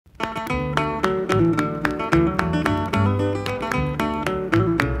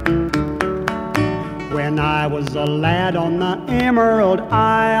When I was a lad on the Emerald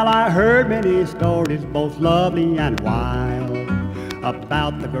Isle, I heard many stories, both lovely and wild,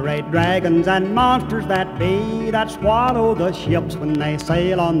 about the great dragons and monsters that be, that swallow the ships when they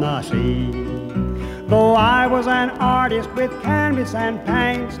sail on the sea. Though I was an artist with canvas and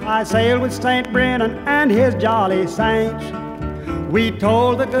paints, I sailed with St. Brendon and his jolly saints. We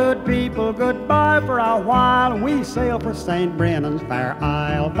told the good people goodbye for a while, and we sailed for St. Brendon's fair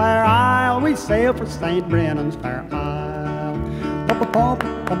isle, fair isle. We sailed for St. Brendon's fair isle.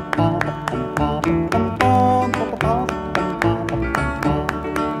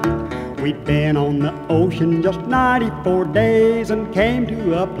 We'd been on the ocean just 94 days and came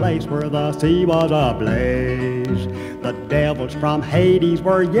to a place where the sea was ablaze. The devils from Hades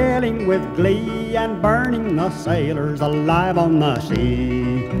were yelling with glee and burning the sailors alive on the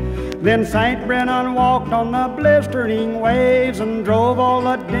sea. Then St. Brendon walked on the blistering waves and drove all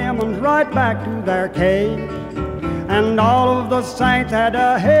the demons right back to their caves. And all of the saints had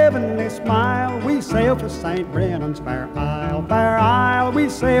a heavenly smile. We sailed for St. Brendon's fair isle, fair isle. We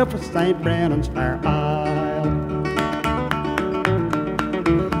sailed for St. Brendon's fair isle.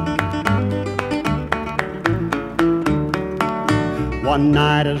 One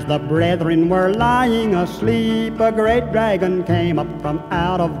night as the brethren were lying asleep, a great dragon came up from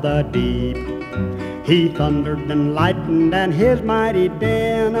out of the deep. He thundered and lightened, and his mighty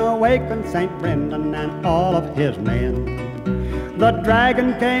din awakened St. Brendon and all of his men. The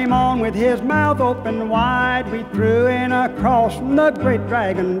dragon came on with his mouth open wide. We threw in a cross and the great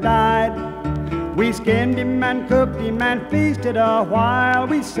dragon died. We skinned him and cooked him and feasted a while.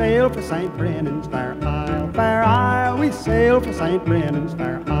 We sailed for St. Brendon's fair isle, fair isle. We sailed for St. Brendon's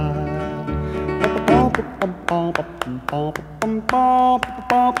fair isle.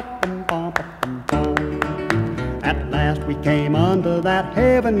 At last we came unto that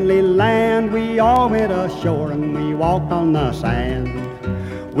heavenly land. We all went ashore and we walked on the sand.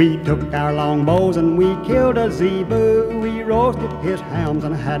 We took our longbows and we killed a zebu. We roasted his hams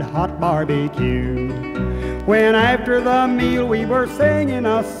and had hot barbecue. When after the meal we were singing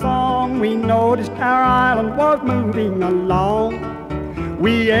a song, we noticed our island was moving along.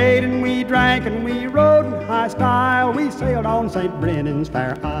 We ate and we drank and we rode in high style. We sailed on St. Brendon's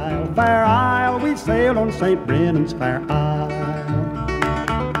fair isle, fair isle. We sailed on St. Brendon's fair isle.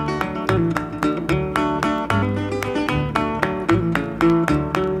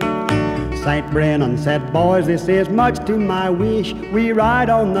 St. Brendon said, boys, this is much to my wish. We ride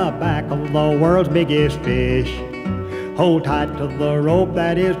on the back of the world's biggest fish. Hold tight to the rope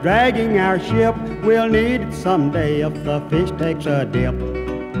that is dragging our ship. We'll need it someday if the fish takes a dip.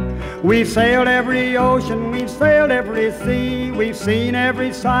 We've sailed every ocean, we've sailed every sea. We've seen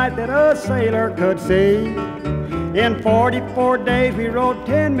every sight that a sailor could see. In 44 days we rode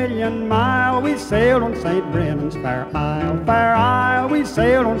 10 million miles. We sailed on St. Brendon's fair isle, fair isle. We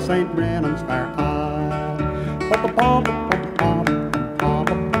sailed on St. Brendon's fair isle.